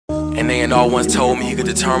A&R once told me he could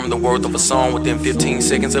determine the worth of a song within 15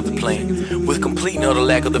 seconds of it playing, with complete and utter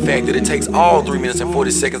lack of the fact that it takes all 3 minutes and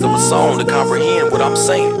 40 seconds of a song to comprehend what I'm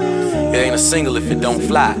saying. It ain't a single if it don't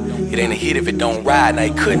fly. It ain't a hit if it don't ride. Now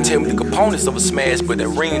he couldn't tell me the components of a smash, but their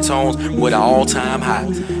ringtones were the all-time high.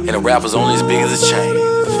 And a rapper's only as big as his chain.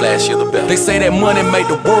 The flashier the better. They say that money make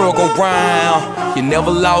the world go round. You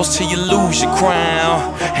never lost till you lose your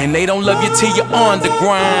crown. And they don't love you till you're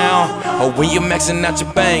underground, or when you're maxing out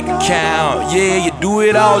your bank account. Yeah, you do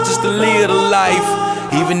it all just to live the life,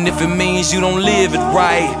 even if it means you don't live it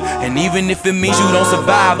right, and even if it means you don't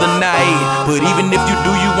survive the night. But even if you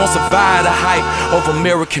do, you won't survive the hype of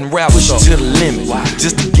American rap. Push it to the limit,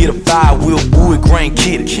 just to get a vibe. We'll woo it, grand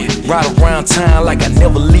kid it. Ride around town like I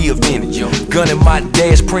never lived in it. Gun in my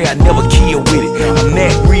dash, pray I never kill with it. I'm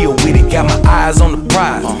that real with it, got my eyes on the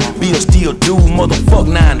prize. Bill still do, motherfuck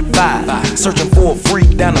 9 to 5. Searching for a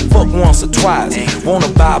freak down the fuck once or twice. Wanna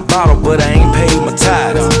buy a bottle, but I ain't paid my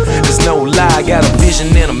tithes. There's no lie, got a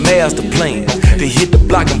vision and a master plan to hit the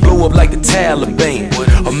block and blow up like the Taliban,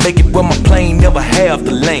 or make it where my plane never have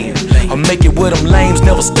to land, or make it where them lames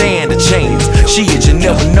never stand a chance. Shit, you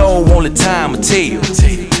never know, only time will tell.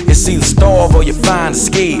 It's either starve or you find a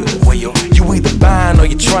scale. You either buying or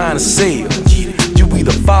you trying to sell. You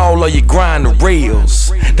either fall or you grind the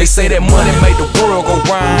rails. They say that money make the world go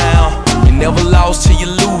round. You never lost till you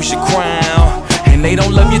lose your crown, and they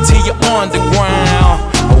don't love you till you're underground,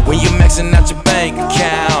 or when you're maxing out your bank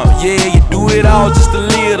account. Yeah, you do it all just to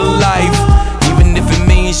live the life, even if it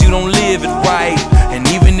means you don't live it right, and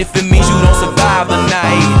even if it means you don't survive the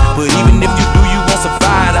night. But even if you do, you won't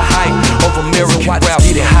survive the hype of American rap.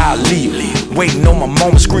 Get it how I live, waiting on my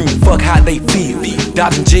mama screaming fuck how they feel.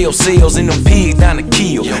 Dodging jail cells and them pigs down to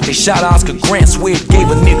kill. They shot Oscar Grant, swear it gave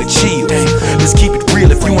a nigga chill. Let's keep it real,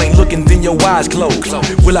 if you ain't looking then your eyes closed.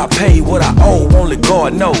 Will I pay what I owe? Only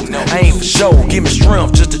God knows. I ain't for show, give me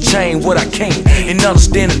strength just to change what I can, and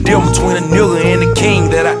understand the difference between a nigga and the king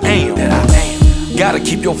that I am. Gotta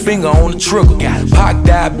keep your finger on the trigger. Pac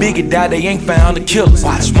died, Biggie died, they ain't found the killers.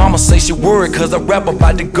 Mama say she worried cause I rap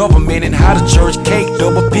about the government and how the church caked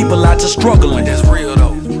up, but people out just struggling. That's real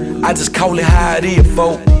though. I just call it how it is,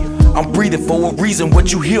 folk. I'm breathing for a reason,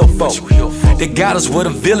 what you here for? They got us with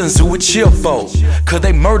the villains who would chill for, cause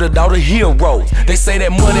they murdered all the heroes. They say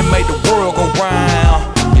that money make the world go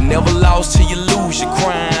round. You never lost till you lose your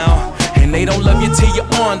crown, and they don't love you till you're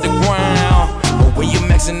underground, or when you're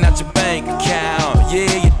maxing out your bank account.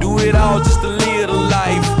 Yeah, you do it all just to live the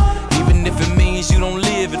life, even if it means you don't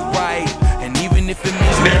live it right, and even if it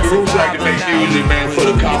means you don't survive the night. Nappy like to make music, man, for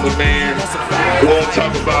the common man. We won't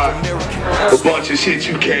talk about a bunch of shit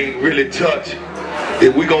you can't really touch.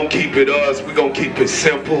 If we gon' keep it us, we gon' keep it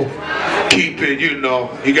simple. Keep it, you know,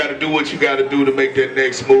 you gotta do what you gotta do to make that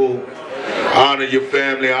next move. Honor your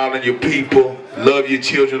family, honor your people. Love your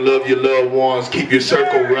children, love your loved ones. Keep your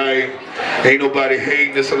circle right. Ain't nobody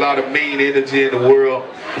hating. There's a lot of mean energy in the world.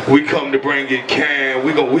 We come to bring it can.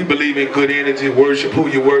 We believe in good energy. Worship who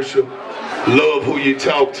you worship. Love who you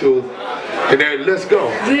talk to. And then let's go.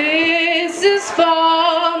 This is for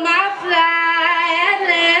my fly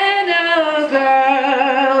Atlanta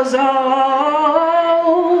girls.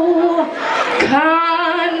 Oh,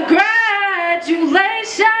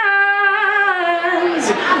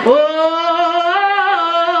 congratulations. Oh.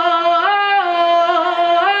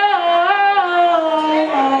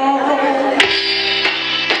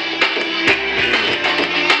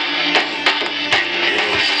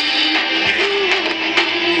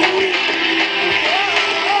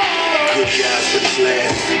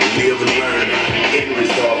 Live and learn, end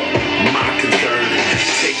result, my concern.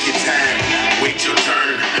 Take your time, wait your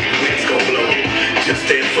turn. Winds gon' blow, just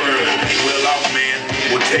stand firm. Well off, man,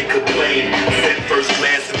 we'll take a plane. Set first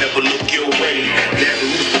class and never look your way. Never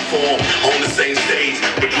lose the form on the same stage,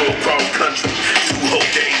 but drove cross country 2 whole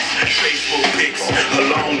days. Facebook pics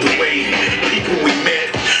along the way. People we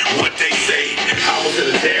met, what they say. I was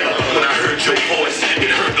in the down when I heard your voice.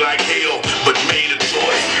 It hurt like hell, but made a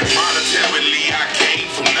choice. Monetarily, I came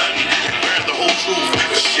from nothing and learned the whole truth.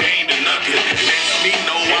 Ashamed of nothing, lets me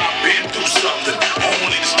know I've been through something.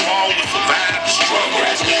 Only the strong will survive the struggle.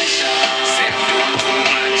 Congratulations, said I'm doing too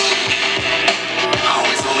much.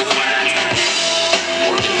 Always on the grind,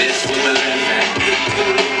 working this for my left,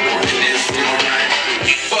 working this for my right.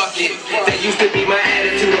 Fuck it, that used to be my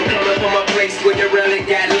attitude. I'm coming from a place where you really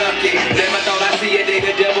got lucky. Never thought I'd see a day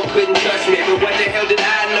the devil couldn't touch me, but what the hell did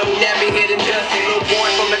I know? Nappy head and dusty, little boy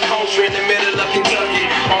from the culture in the middle of Kentucky,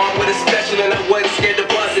 armed with a special and I wasn't scared to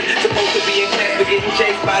bust it. Supposed to be in class but getting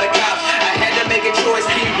chased by the cops. I had to make a choice,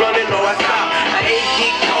 keep running or I stop. I ain't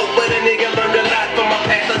geek out, but a nigga learned a lot from my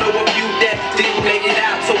past. I know a few that didn't make it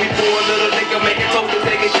out, so we poured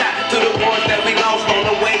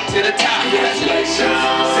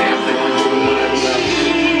shine.